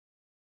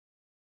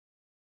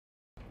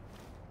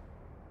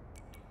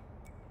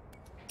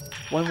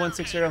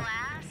1160. Okay,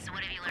 class,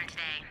 what have you learned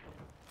today?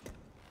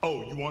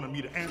 Oh, you wanted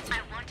me to answer?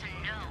 I want to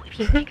know if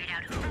you figured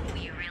out who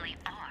you really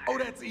are. Oh,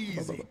 that's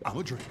easy. I'm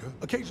a drinker,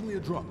 occasionally a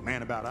drunk,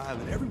 man about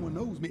island. Everyone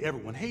knows me,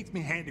 everyone hates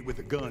me, handy with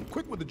a gun,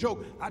 quick with a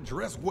joke, I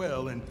dress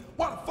well, and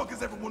why the fuck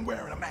is everyone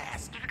wearing a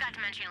mask? You forgot to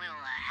mention your little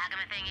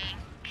Hagama thingy.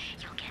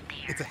 You'll get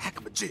there. It's a heck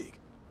of a jig.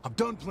 I'm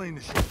done playing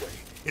this shit way.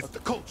 It's the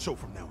Colt show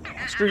from now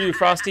on. Screw you,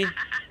 Frosty. Okay,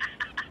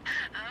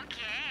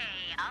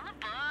 all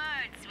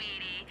aboard,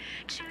 sweetie.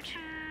 Choo-choo.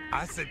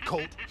 I said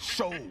Colt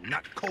show,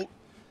 not Colt.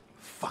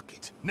 Fuck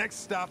it. Next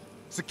stop,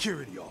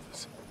 security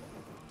office.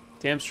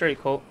 Damn straight,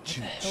 Colt. What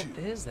Choo, the hell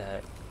choo. is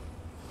that?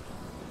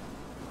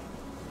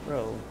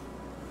 Bro.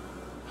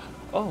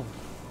 Oh.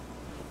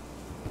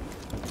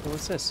 So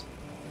what's this?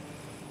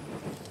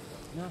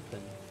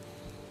 Nothing.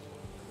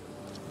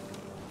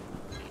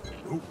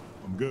 Nope,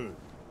 I'm good.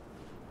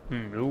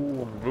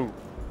 No.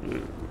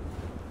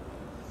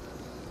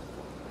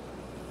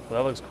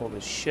 Well, that looks cold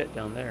as shit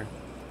down there.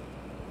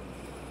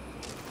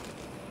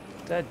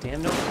 God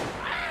damn no.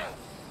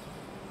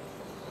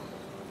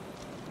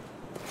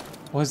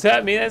 Was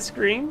that me that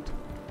screamed?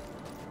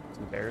 It's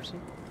embarrassing.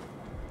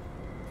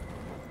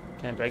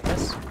 Can I break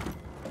this?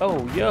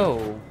 Oh,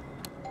 yo.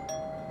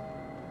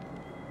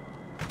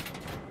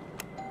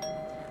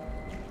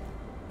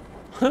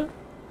 Huh?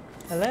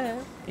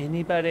 Hello?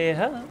 Anybody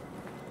home?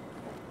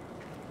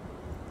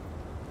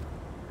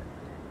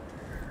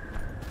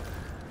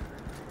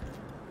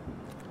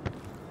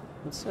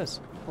 What's this?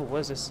 Oh,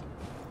 what is this?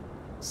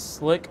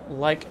 Slick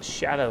like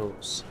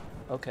shadows.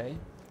 Okay.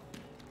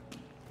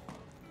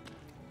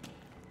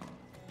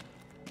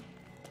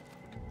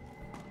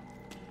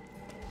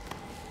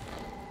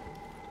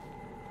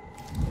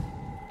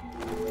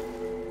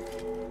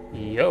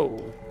 Yo.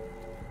 Recording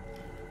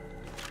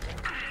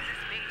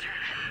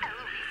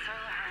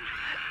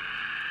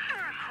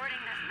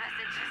this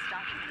message is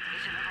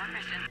documentation of our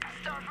mission.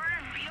 Starboard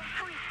and be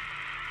free.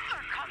 Or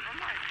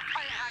compromised.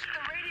 I hacked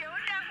the radio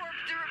network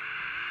to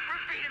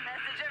repeat a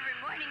message every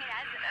morning. It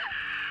has 3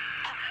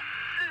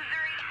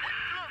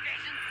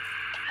 locations.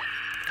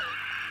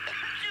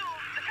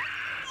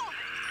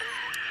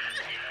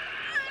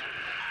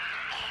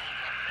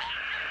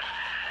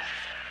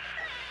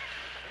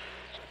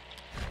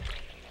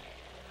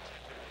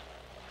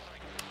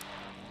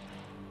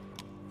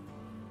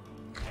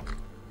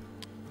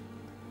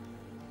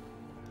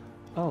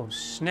 Oh,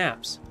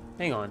 snaps.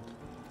 Hang on.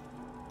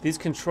 These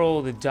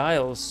control the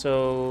dials,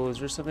 so is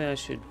there something I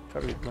should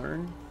probably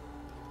learn?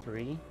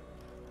 3.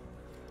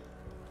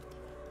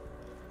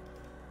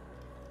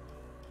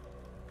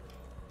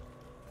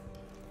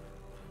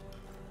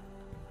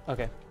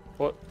 Okay.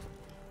 What?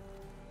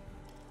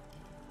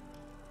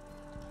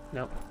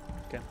 Nope.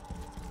 Okay.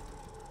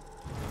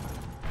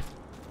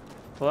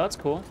 Well, that's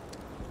cool.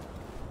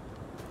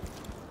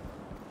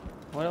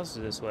 What else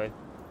is this way?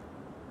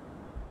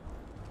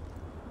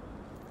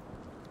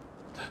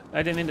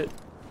 I didn't mean to,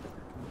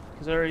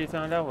 because I already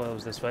found out what it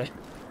was this way.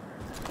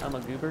 I'm a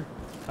goober.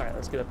 Alright,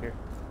 let's get up here.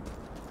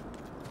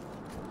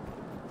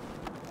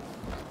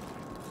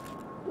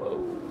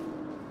 Whoa.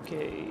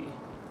 Okay.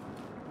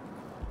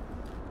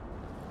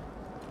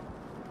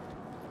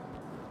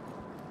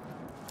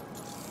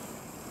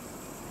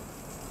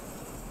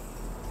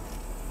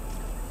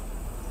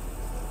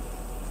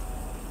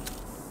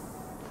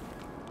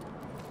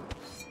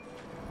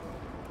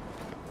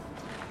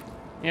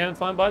 You having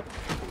fun, bud?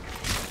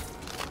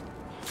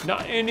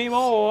 Not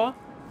anymore.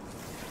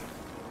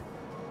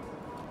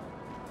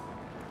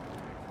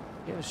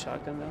 You have a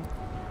shotgun though?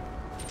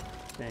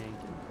 Thank you.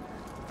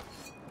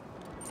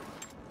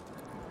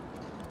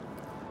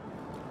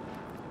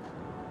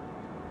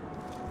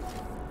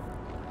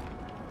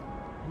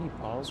 Any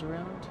balls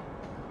around?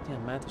 Damn, I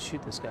might have to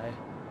shoot this guy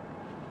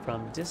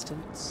from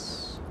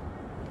distance.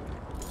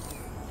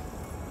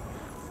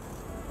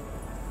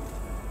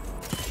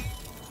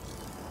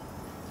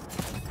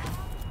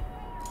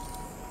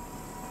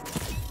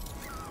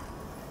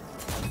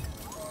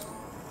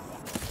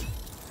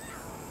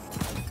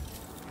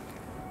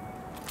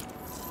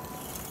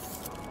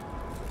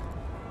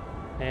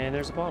 And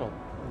there's a bottle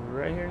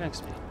right here next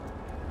to me.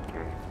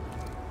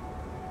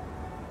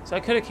 So I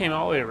could have came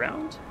all the way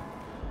around?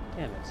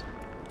 Damn it.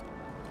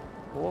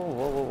 Whoa,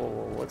 whoa, whoa, whoa,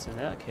 whoa. What's in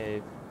that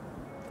cave?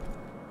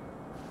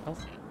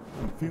 Health?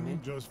 I'm feeling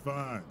just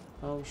fine.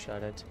 Oh,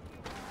 shut it.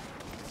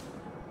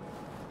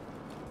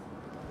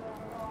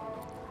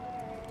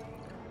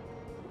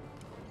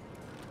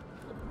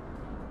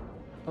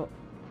 Oh.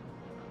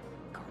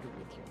 Guarded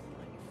with your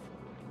life.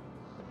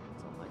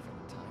 It's all life in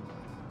the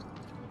timeline.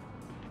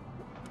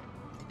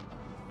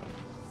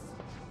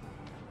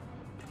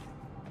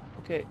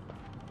 Okay.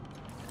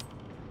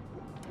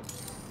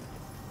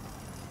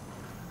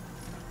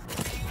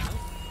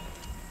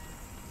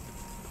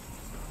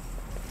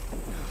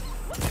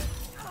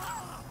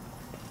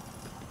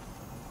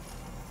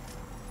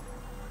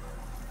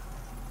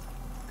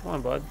 Come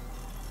on, bud.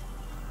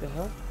 The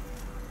hell?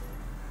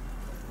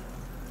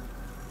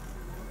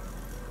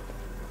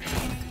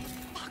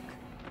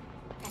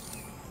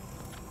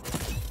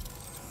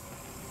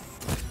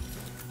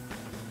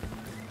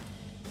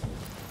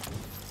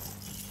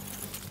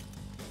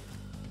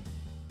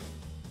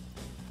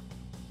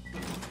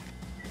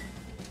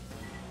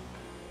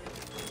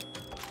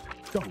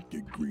 Don't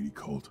get greedy,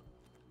 Colt.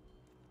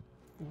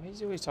 Why is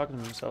he always talking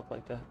to himself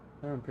like that?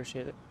 I don't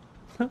appreciate it.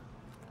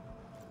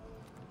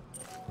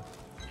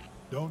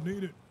 Don't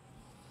need it.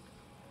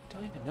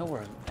 Don't even know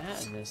where I'm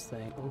at in this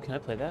thing. Oh, can I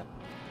play that?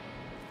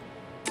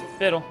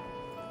 Fiddle.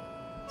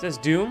 It says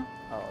Doom?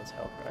 Oh, it's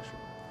Hell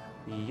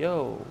Crasher.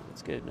 Yo,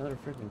 let's get another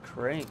freaking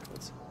crank.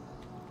 Let's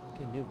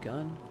get a new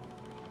gun.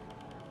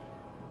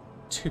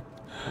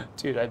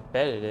 Dude, I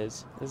bet it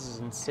is. This is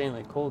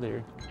insanely cold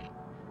here.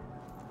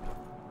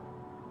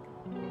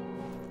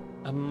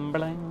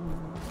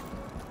 Bling.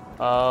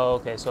 Oh,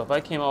 okay, so if I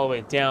came all the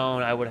way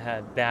down, I would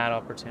have had that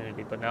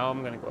opportunity. But now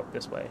I'm going to go up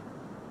this way.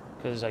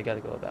 Because I got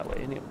to go that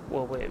way.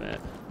 Whoa, wait a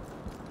minute.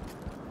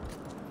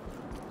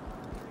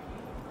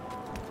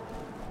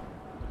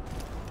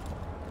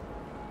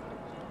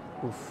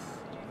 Oof.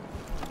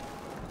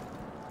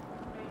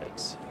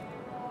 Thanks.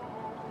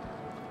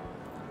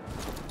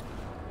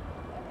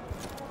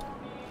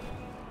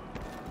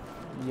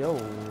 Yo.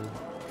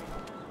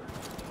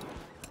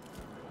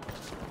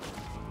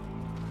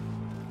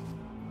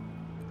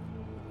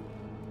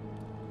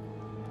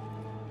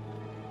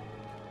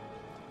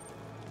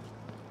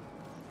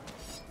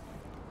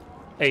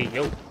 Hey,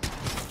 yo.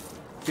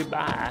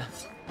 Goodbye.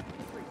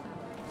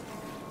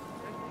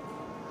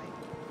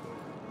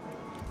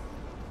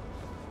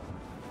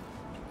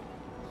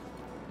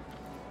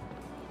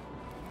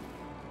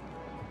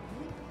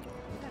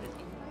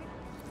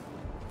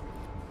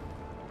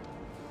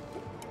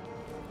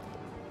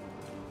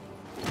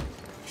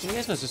 You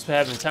guys must just be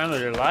having the time of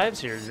their lives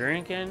here,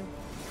 drinking.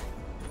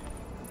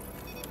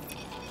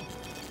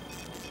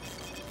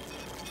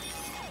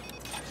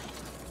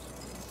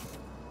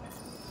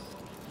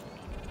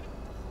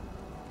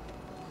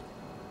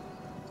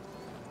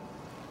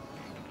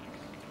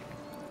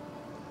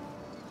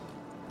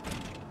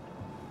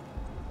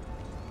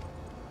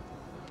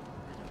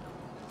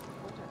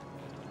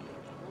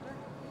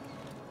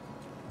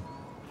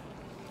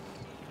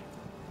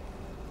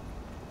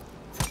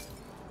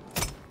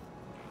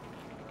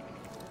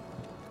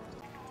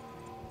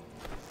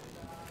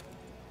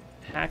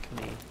 Hack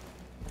me.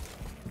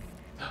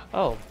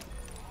 Oh.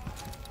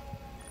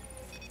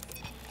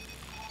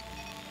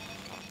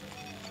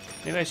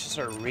 Maybe I should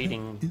start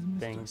reading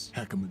things.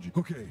 Hackamagic.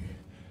 Okay.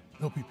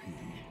 LPP.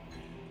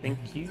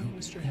 Thank you,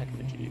 Mr.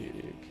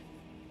 Hackamagic.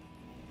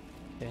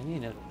 Okay, I need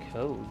another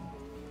code.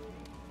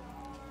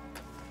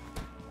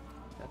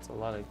 That's a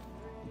lot of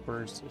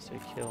birds to say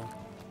kill.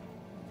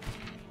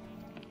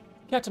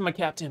 Captain,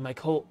 my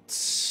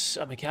Colt.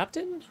 I'm a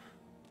captain?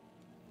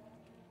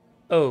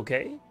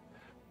 Okay.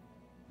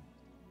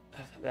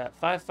 That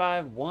 5,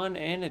 5, 1,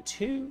 and a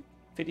 2.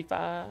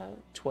 55,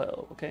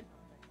 12. Okay.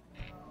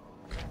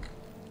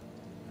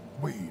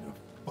 Wait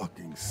a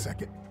fucking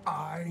second.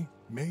 I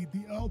made the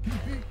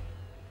LPP,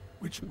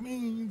 which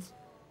means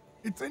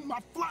it's in my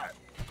flat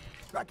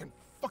back in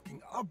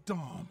fucking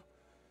Updom.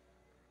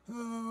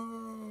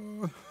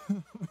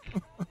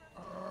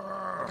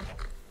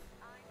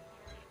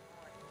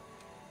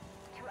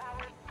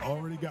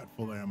 Already got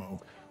full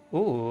ammo.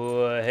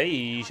 Ooh,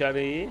 hey,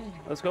 shawty.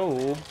 Let's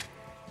go.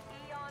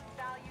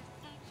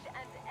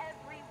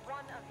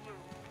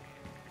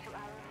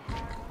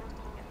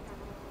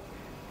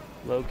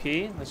 Low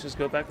key, let's just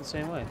go back the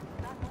same way.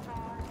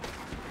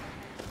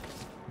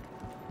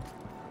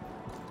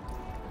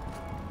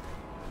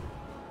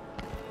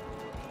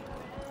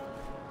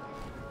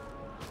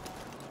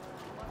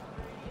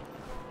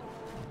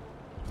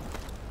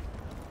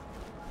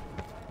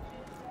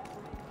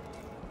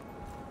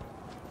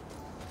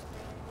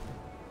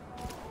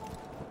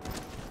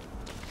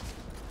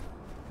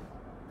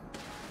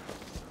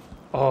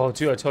 Oh,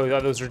 dude, I totally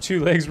thought those were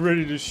 2 legs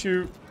ready to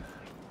shoot.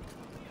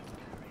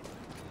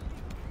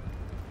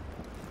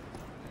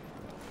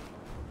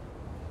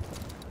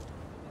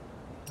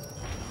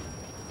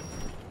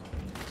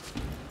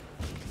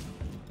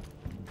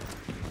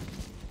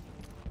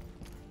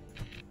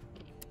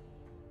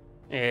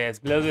 Yeah, let's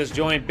blow this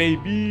joint,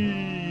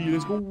 baby.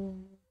 Let's go.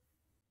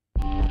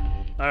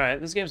 Alright,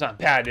 this game's not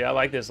bad, dude. I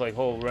like this like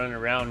whole running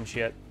around and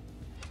shit.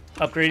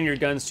 Upgrading your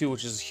guns too,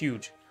 which is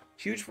huge.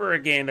 Huge for a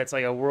game that's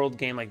like a world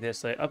game like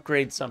this. Like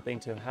upgrade something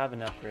to have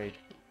an upgrade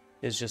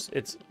is just,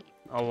 it's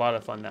a lot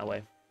of fun that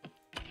way.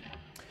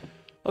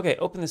 Okay,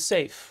 open the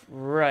safe.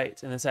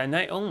 Right, and it's at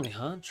night only,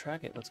 huh?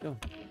 Track it, let's go.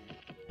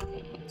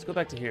 Let's go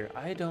back to here.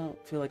 I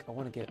don't feel like I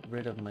want to get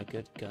rid of my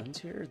good guns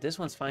here. This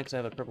one's fine because I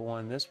have a purple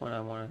one. This one I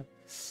want to,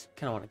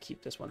 kind of want to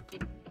keep this one.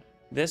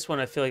 This one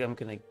I feel like I'm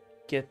going to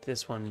get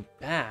this one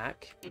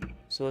back.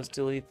 So let's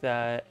delete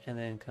that and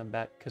then come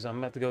back because I'm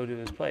going to have to go to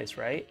his place,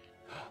 right?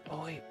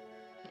 Oh, wait.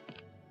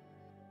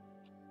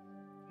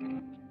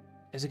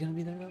 Is it going to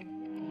be there though?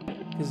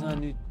 Because it's not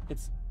new.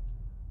 It's...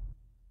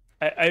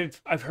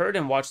 I've heard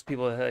and watched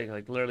people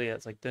like literally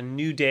it's like the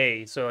new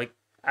day. So like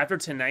after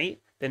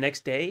tonight, the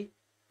next day,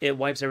 it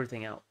wipes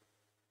everything out.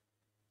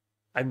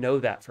 I know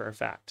that for a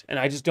fact. And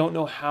I just don't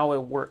know how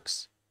it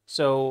works.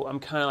 So I'm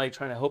kind of like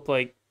trying to hope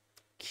like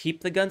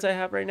keep the guns I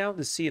have right now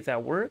to see if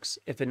that works.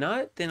 If it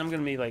not, then I'm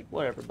going to be like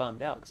whatever,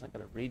 bummed out because I got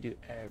to redo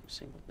every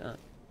single gun.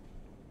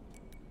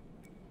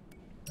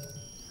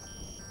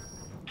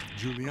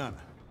 Juliana.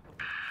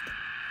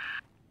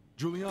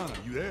 Juliana,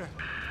 you there?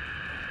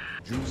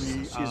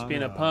 Juliana. She's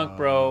being a punk,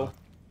 bro.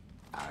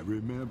 I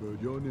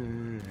remembered your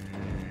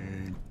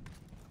name.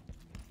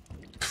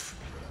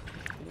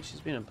 She's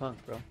being a punk,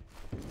 bro.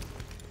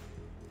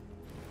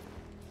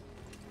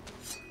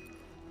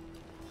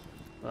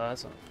 Well,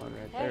 that's not fun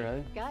right there,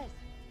 right? Guys,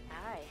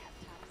 I have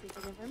top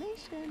secret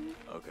information.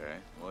 Okay,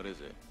 what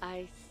is it?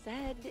 I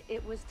said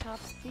it was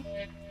top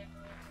secret.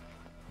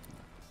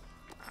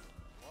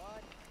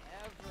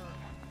 Whatever.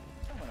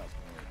 Someone else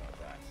can worry about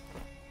that.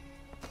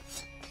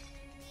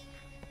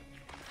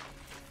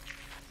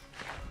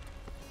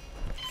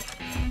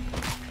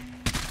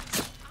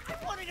 I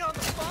want it on the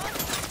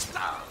phone!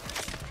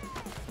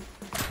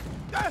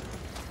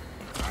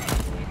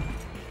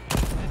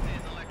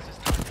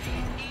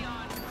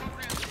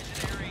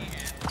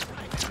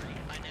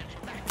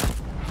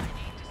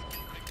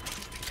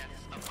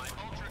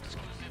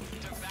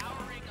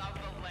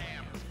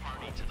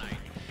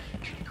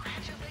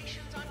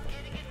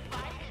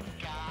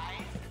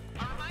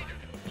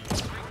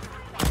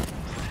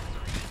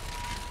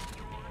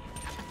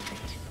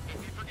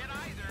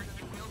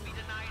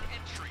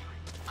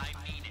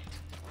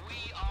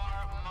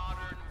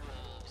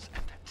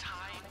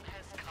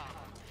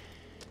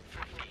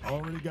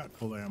 Already got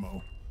full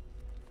ammo.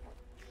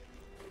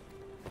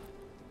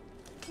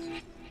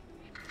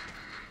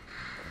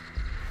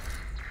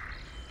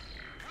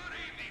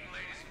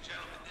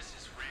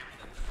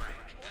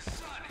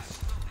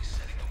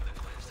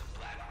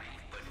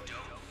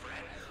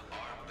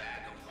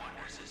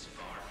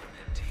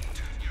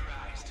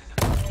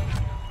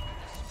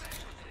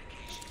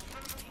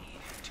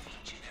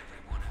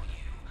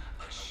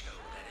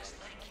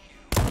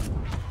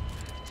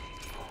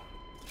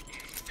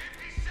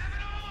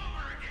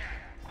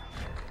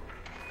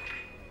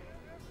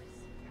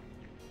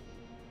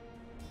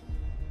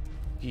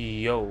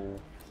 Yo.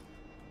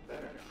 Did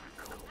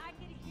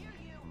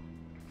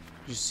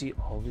you see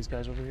all these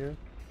guys over here?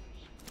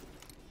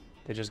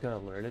 They just got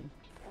alerted.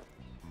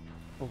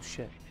 Oh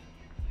shit.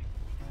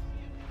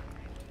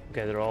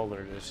 Okay, they're all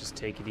alerted. Let's just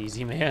take it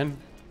easy, man.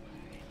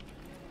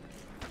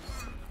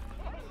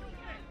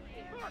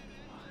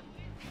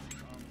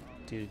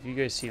 Dude, if you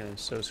guys see them, I'm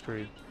so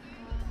screwed.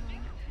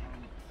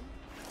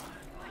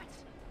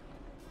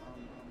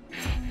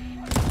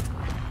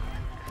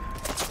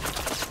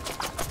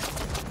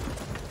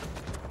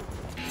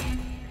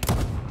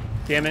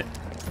 Damn it.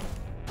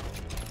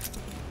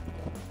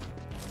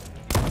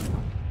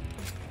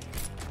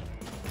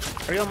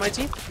 Are you on my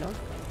team? No?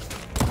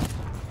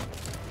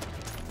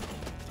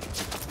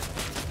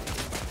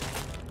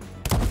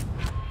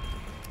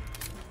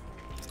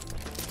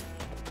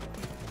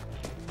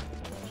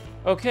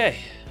 Okay.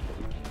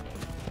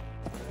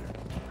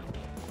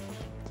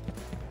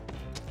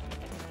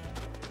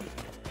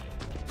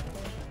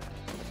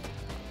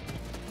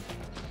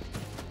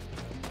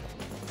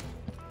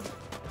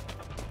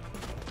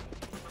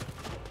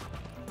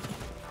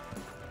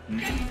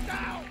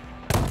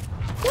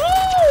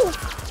 Woo!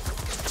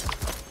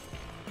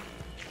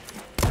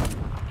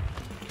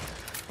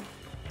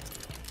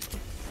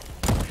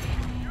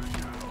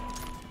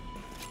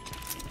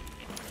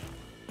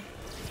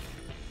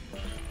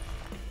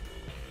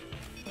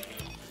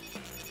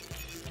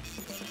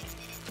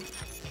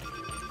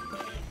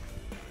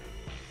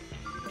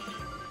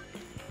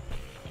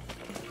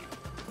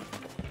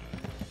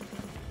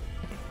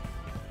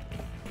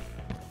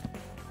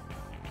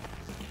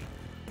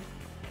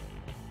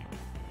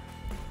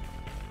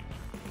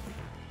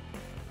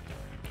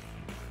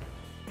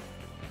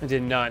 I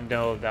did not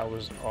know that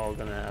was all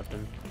gonna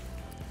happen.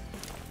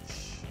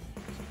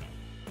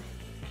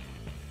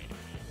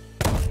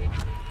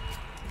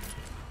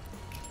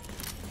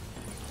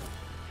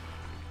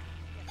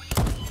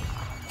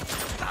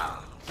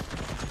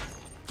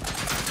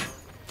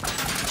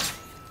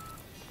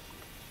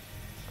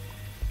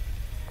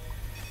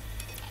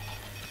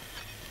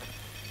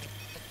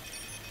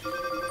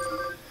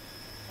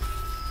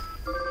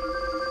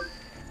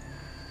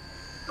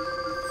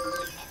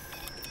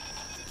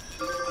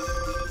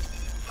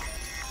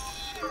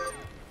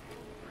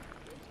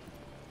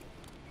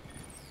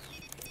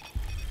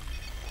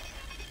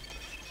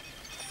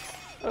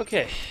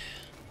 Okay.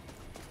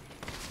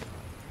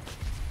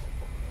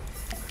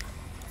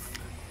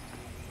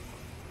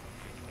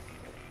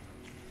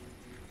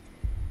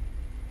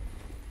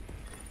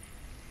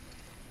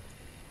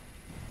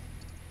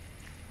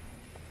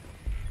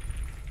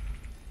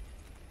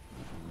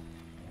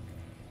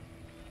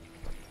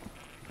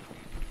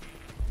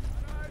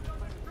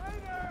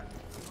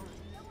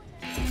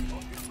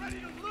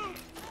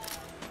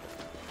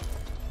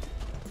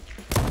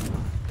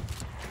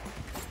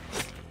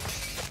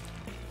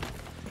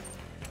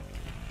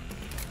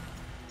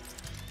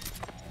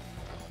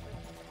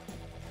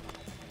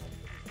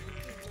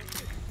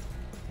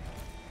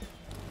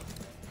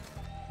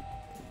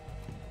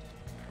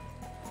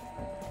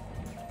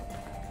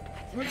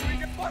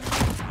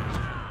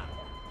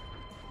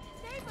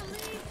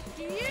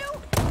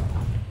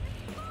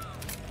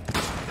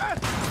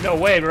 No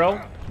way, bro.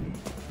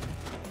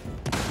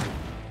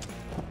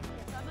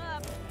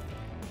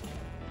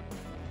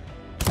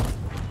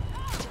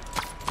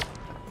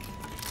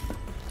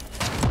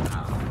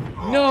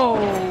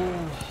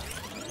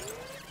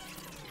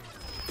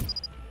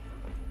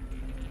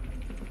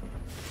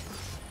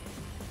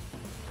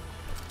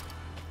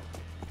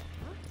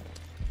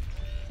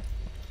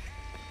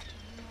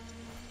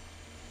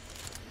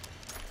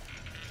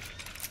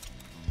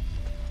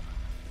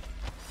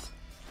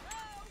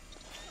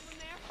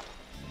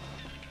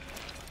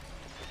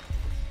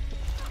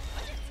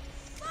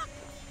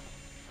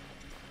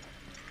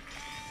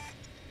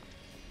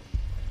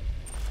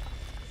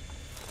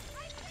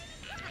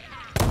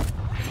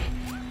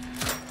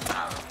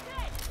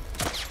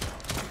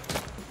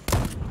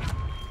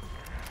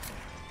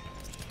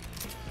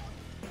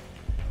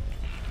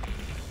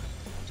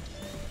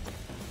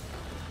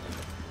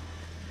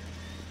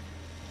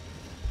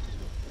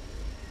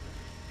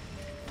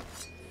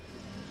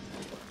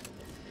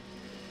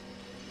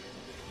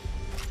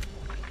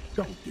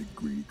 Don't get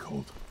greedy,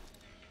 Colt.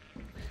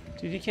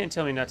 Dude, you can't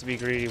tell me not to be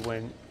greedy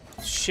when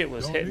shit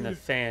was Don't hitting need the it.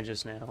 fan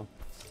just now.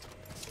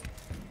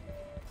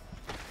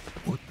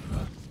 What the?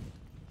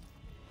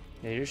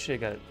 Yeah, your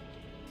shit got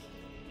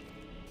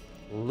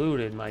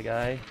looted, my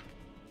guy.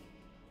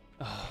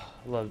 Oh,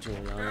 I love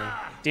Juliana.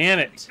 Damn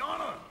it! You don't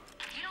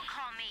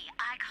call me,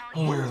 I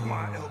call you. Where's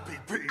my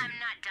LPP? I'm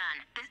not done.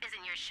 This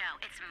isn't your show.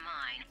 It's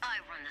mine. I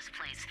run this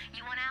place.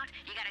 You want out?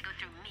 You gotta go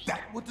through me.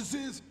 That what this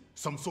is?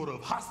 Some sort of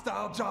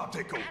hostile job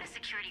takeover. Head of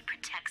security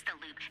protects the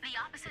loop. The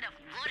opposite of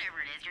whatever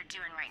it is you're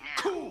doing right now.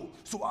 Cool.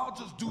 So I'll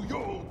just do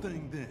your old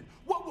thing then.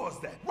 What was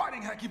that?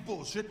 Writing hacky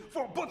bullshit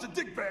for a bunch of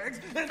dick bags,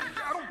 and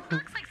I don't.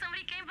 Looks like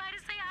somebody came by to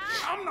say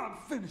hi. I'm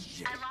not finished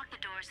yet. I locked the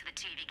doors so the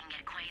two of you can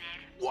get acquainted.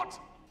 What?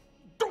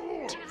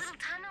 Doors. 2 little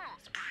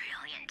tunnels.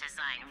 Brilliant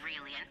design,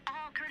 really, and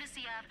all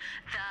courtesy of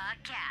the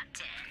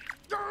captain.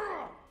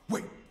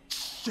 Wait.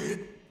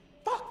 Shit.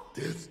 Fuck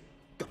this.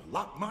 Gotta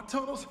lock my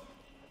tunnels?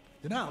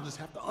 Then I'll just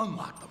have to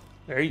unlock them.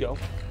 There you go.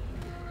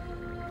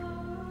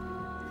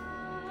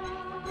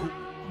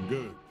 I'm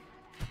good.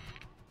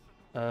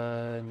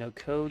 No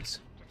codes.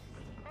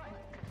 I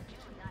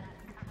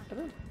have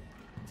a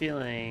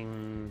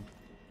feeling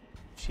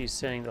she's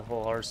sending the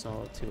whole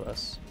arsenal to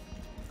us.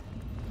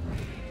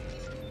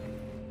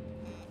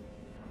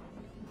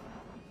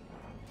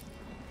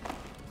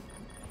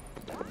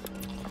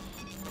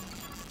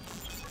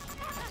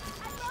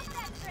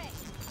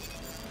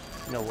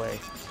 No way.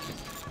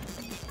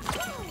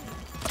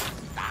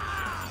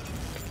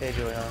 Okay,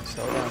 Juliana,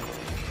 slow down.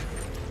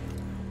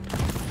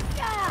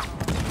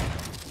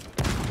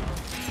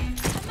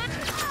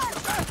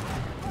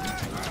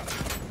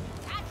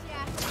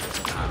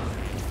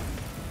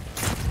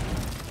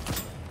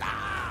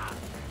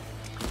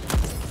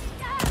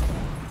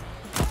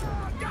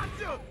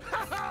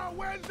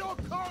 Where's your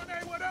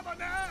Arkane whatever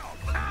now?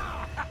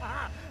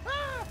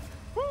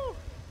 Whew.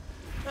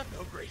 That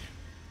felt great.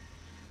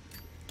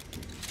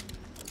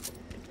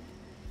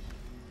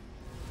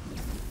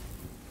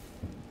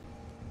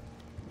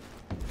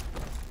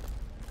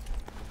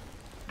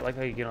 I like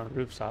how you get on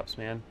rooftops,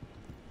 man.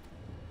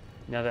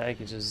 Now that I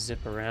can just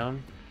zip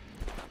around.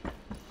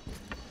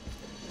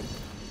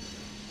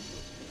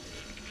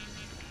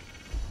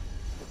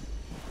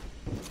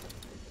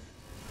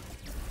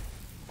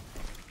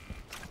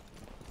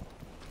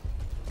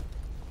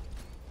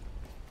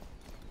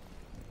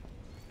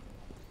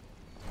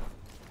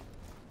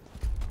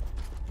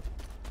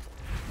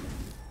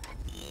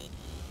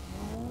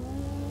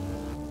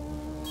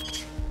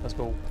 Let's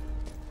go.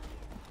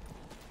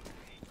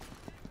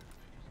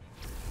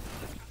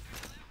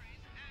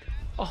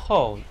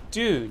 Oh,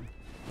 dude.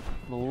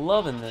 I'm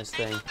loving this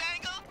thing.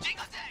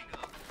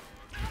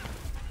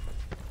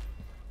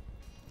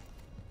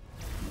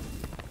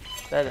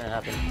 That didn't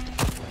happen.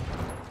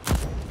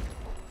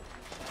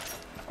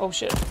 Oh,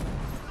 shit.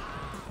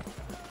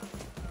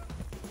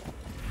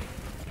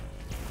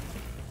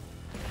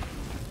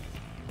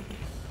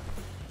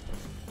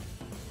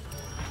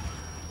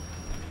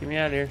 Get me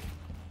out of here.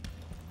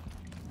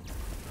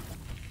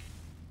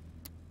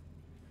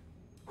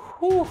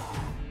 Whew.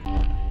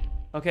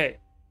 Okay.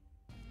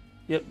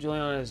 Yep,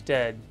 Juliana is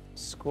dead.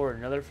 Scored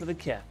another for the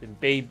captain,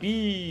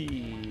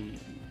 baby.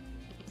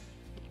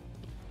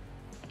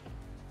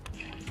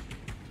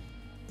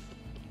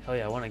 Hell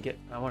yeah, I want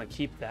to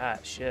keep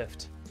that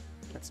shift.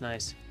 That's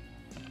nice.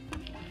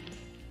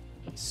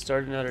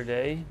 Start another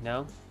day?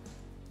 No.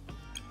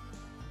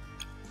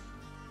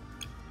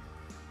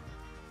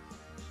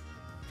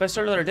 If I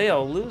start another day,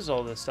 I'll lose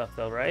all this stuff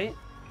though, right?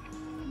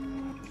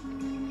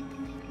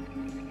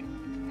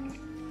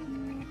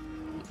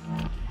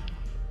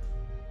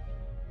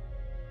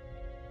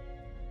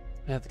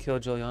 I have to kill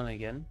Juliana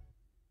again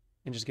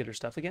and just get her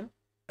stuff again.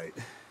 Right.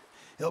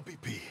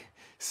 LPP.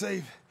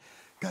 Safe.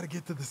 Gotta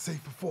get to the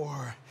safe before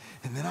her,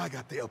 and then I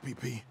got the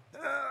LPP.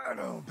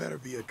 No, better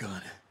be a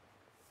gun.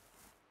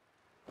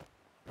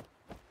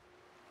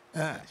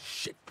 Ah,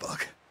 shit,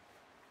 fuck.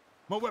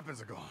 My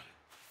weapons are gone.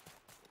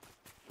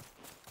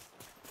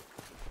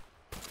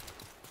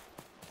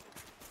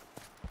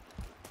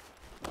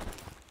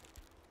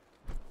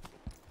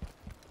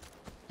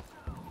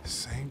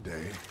 Same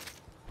day,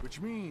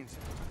 which means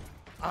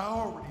I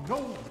already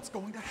know what's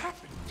going to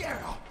happen.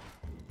 Yeah!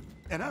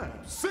 And I'm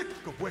sick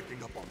of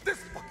waking up on this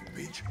fucking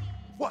beach.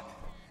 What?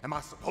 Am I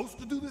supposed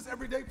to do this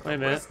every day for the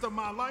rest of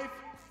my life?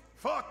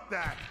 Fuck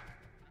that!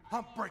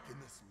 I'm breaking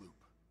this loop.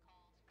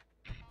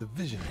 The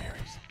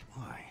visionaries.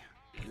 Why?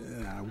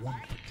 I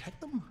want to protect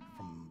them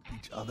from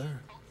each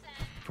other,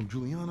 from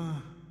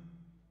Juliana.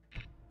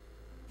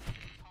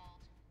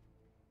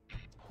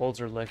 Holds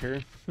her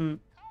liquor.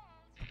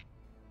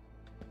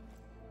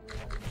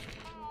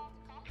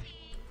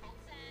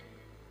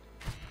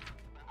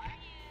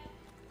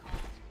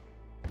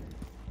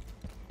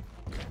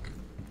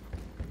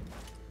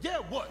 Yeah,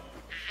 what?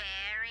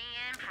 Very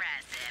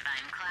impressive.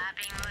 I'm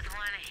clapping with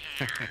one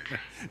hand.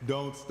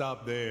 Don't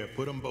stop there.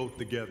 Put them both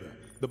together.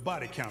 The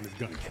body count is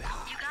gonna get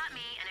high. You got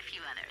me and a few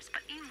others,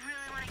 but you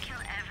really want to kill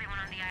everyone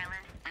on the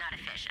island? Not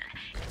efficient.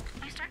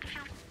 You start to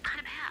feel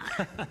kind of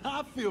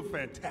I feel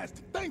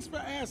fantastic. Thanks for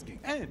asking.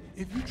 And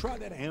if you try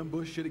that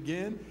ambush shit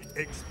again,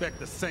 expect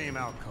the same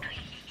outcome.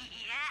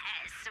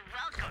 Yes,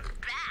 welcome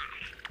back.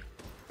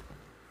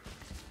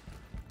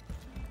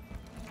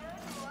 Good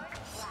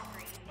morning,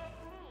 Blackreef. It's me,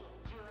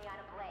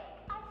 Juliana Blake.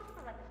 I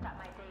typically like to start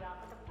my day off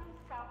with a few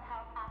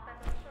self-help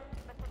affirmations,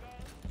 but today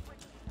we're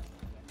just...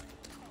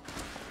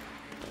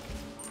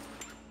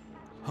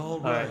 All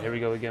right, here we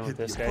go again with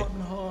Hit this the guy.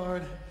 button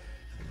hard.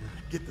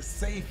 Get the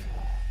safe.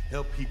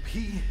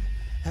 LPP.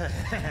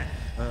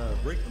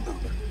 Break the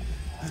loop.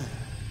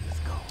 Let's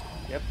go.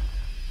 Yep.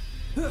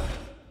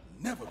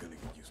 Never gonna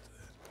get used to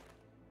that.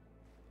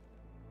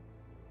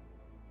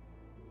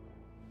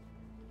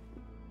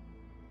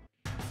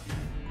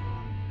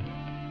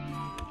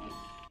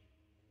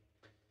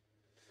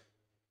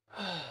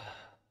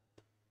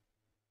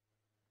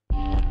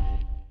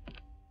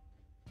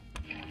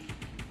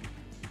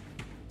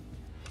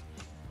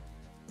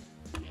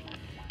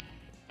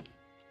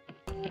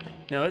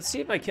 Now let's see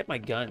if I kept my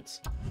guns.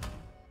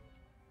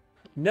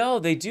 No,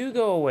 they do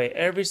go away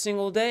every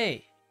single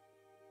day.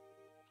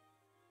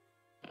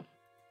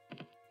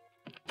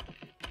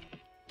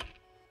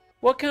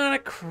 What kind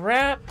of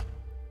crap?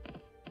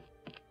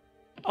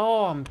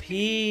 Oh, I'm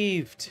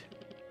peeved.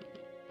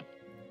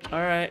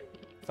 All right,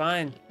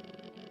 fine.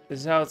 This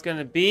is how it's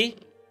gonna be.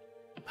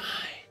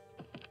 Fine.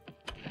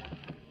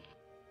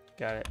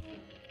 Got it.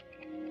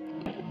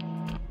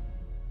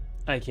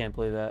 I can't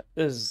believe that.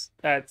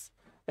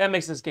 That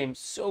makes this game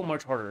so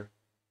much harder.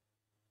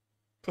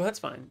 But that's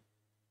fine.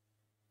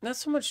 Not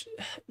so much.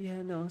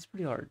 Yeah, no, it's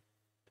pretty hard.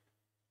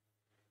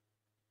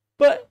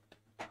 But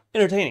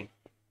entertaining,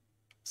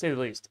 say the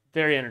least.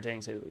 Very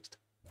entertaining, say the least.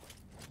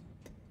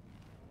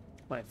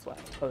 My flag.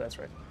 Oh, that's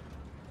right.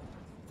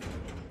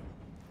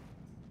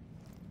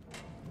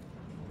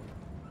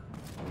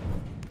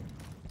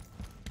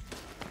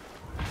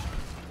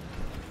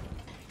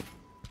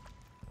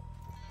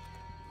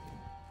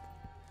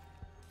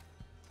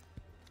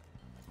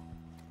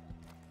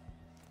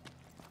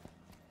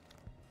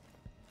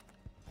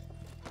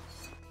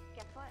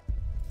 Guess what?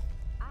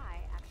 I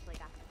actually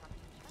got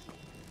something shiny.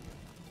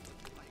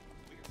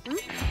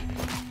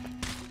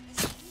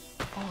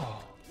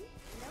 Oh. You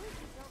know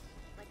he's built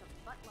like a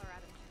butler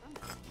out of Trump.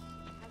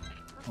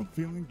 I'm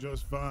feeling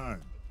just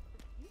fine.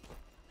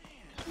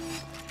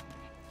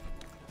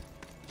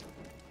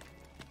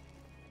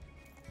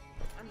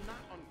 I'm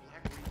not on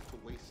Blackreef to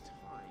waste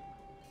time.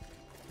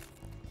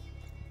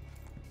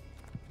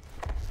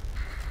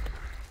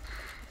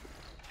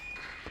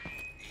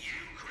 You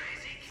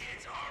crazy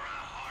kids are a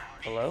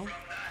heartbeat. Hello?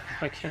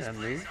 Why can't I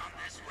move? On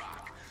this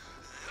rock,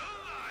 the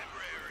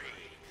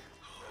library.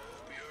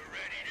 Hope you're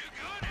ready to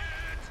gun it.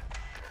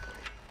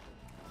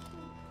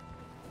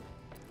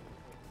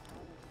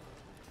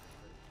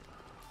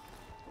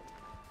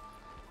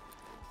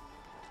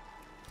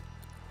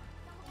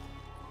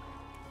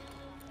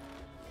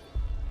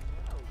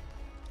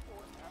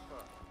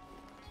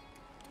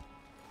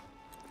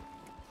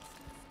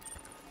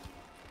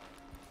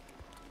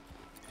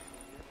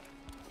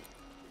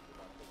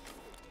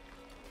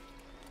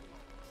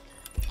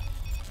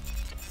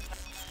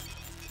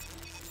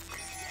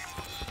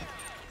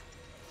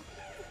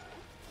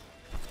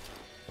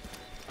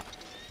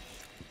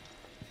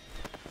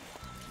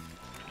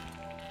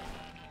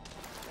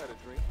 Had a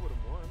drink with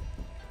him once.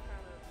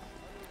 Kinda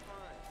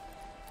fine.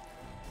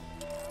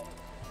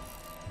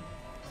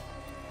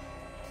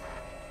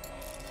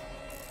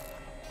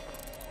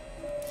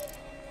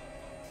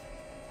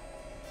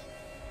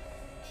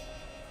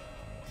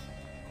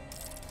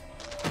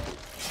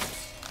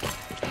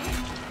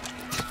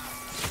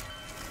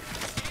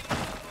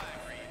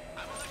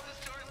 I'm Alexis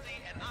Dorsey,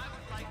 and I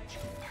would like to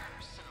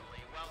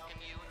personally welcome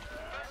you to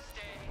the first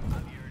day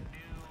of your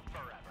new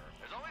forever.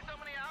 There's only so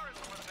many hours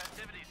before the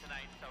festivities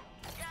tonight, so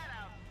get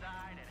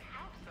outside and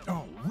have some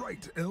All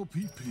right,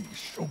 LPP,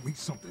 show me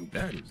something.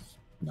 That is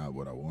not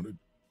what I wanted.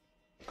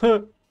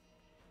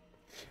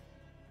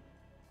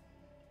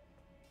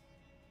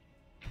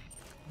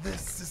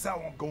 This is how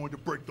I'm going to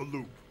break the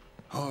loop.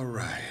 All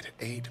right,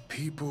 8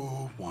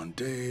 people, 1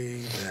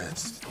 day.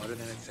 That's harder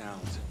than it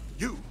sounds.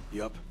 You?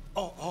 Yup.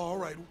 Oh, all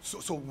right. So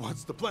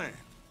what's the plan?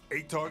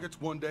 8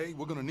 targets, 1 day.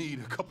 We're gonna need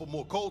a couple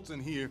more Colts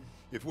in here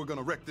if we're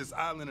gonna wreck this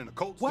island in a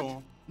Colt What?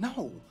 storm.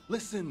 No,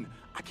 listen,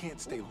 I can't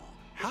stay long.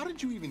 How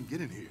did you even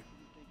get in here?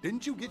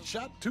 Didn't you get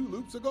shot 2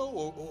 loops ago,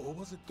 or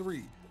was it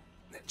 3?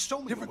 Show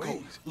me Different the way.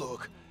 Colts.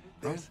 Look,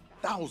 there's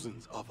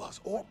thousands of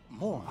us, or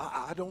more.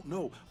 I don't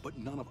know, but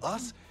none of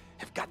us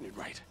have gotten it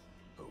right.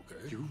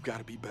 Okay. You've got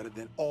to be better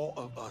than all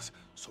of us,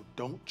 so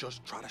don't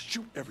just try to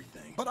shoot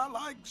everything. But I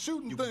like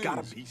shooting You things.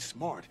 gotta be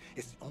smart.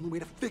 It's the only way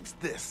to fix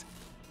this.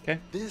 Okay.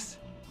 This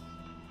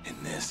and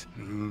this.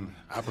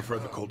 I prefer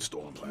the Colt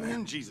storm plan.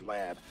 Angie's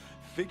lab.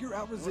 Figure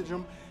out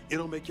residuum.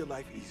 It'll make your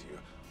life easier.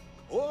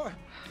 Or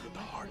do it the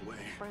hard way.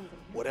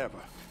 Whatever.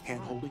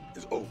 Hand-holding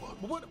is over.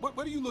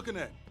 What are you looking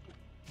at?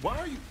 Why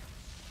are you...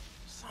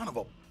 Son of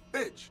a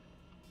bitch.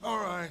 All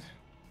right.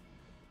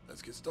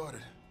 Let's get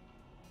started.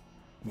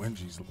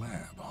 Wenji's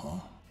lab, huh?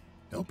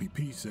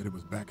 LPP said it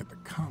was back at the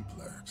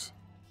complex.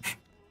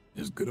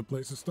 As good a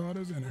place to start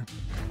as any.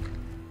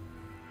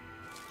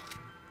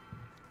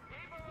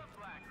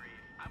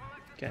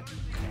 Okay. And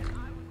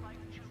I would like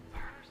to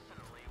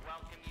personally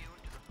welcome you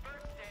to the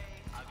first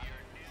day of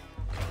your new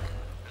career.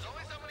 There's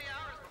only so many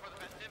hours before the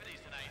festivities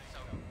tonight, so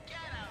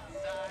get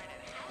outside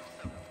and have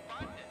some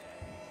fun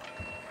today.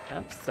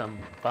 Have some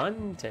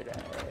fun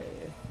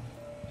today.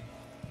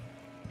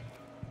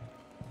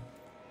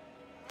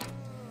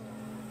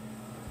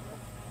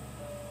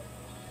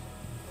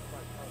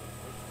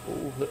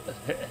 Oh,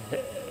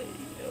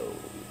 yo.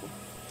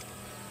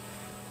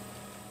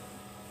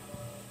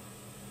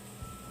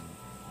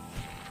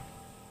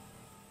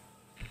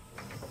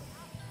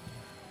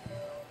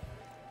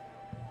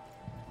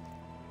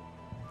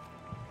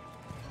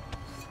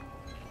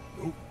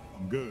 Nope,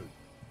 I'm good.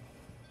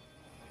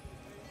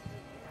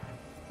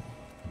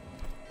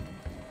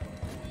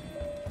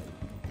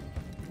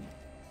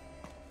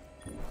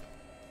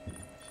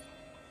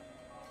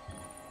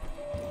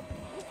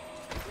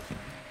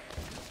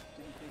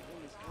 Didn't think all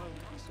this time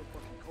would be so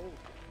fucking cold.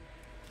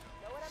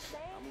 Know what I'm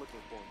saying? I'm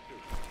looking for him too.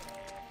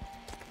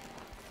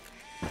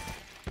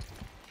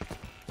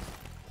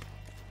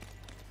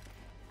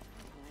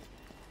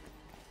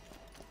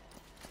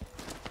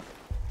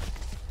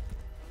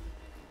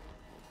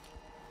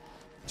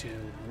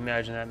 Dude,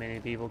 imagine that many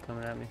people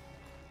coming at me.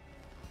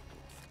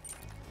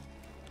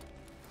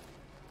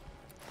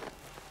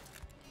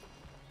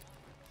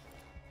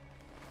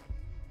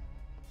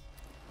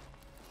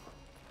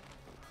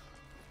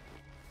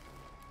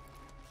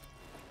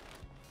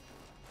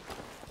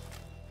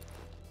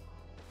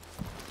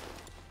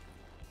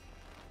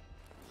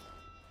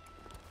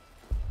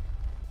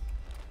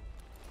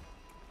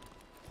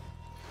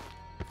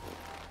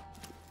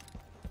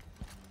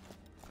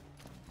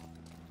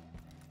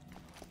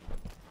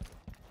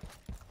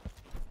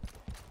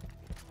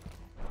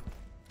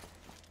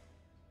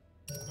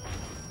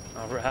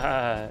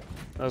 Alright,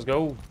 let's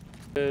go.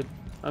 Good.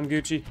 I'm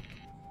Gucci.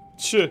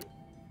 Shit.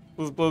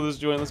 Let's blow this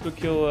joint. Let's go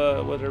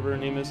kill whatever her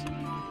name is.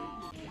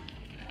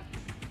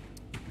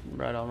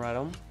 Right on, right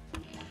on.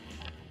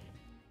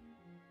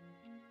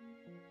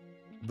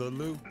 The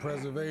Loop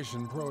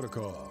Preservation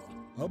Protocol.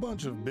 A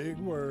bunch of big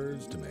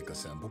words to make a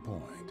simple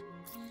point.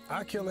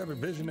 I kill every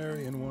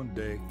visionary in one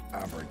day,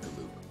 I break the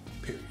loop.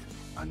 Period.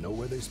 I know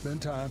where they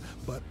spend time,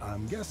 but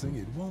I'm guessing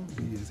it won't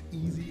be as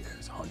easy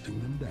as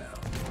hunting them down.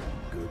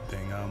 Good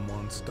thing I'm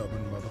one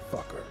stubborn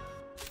motherfucker.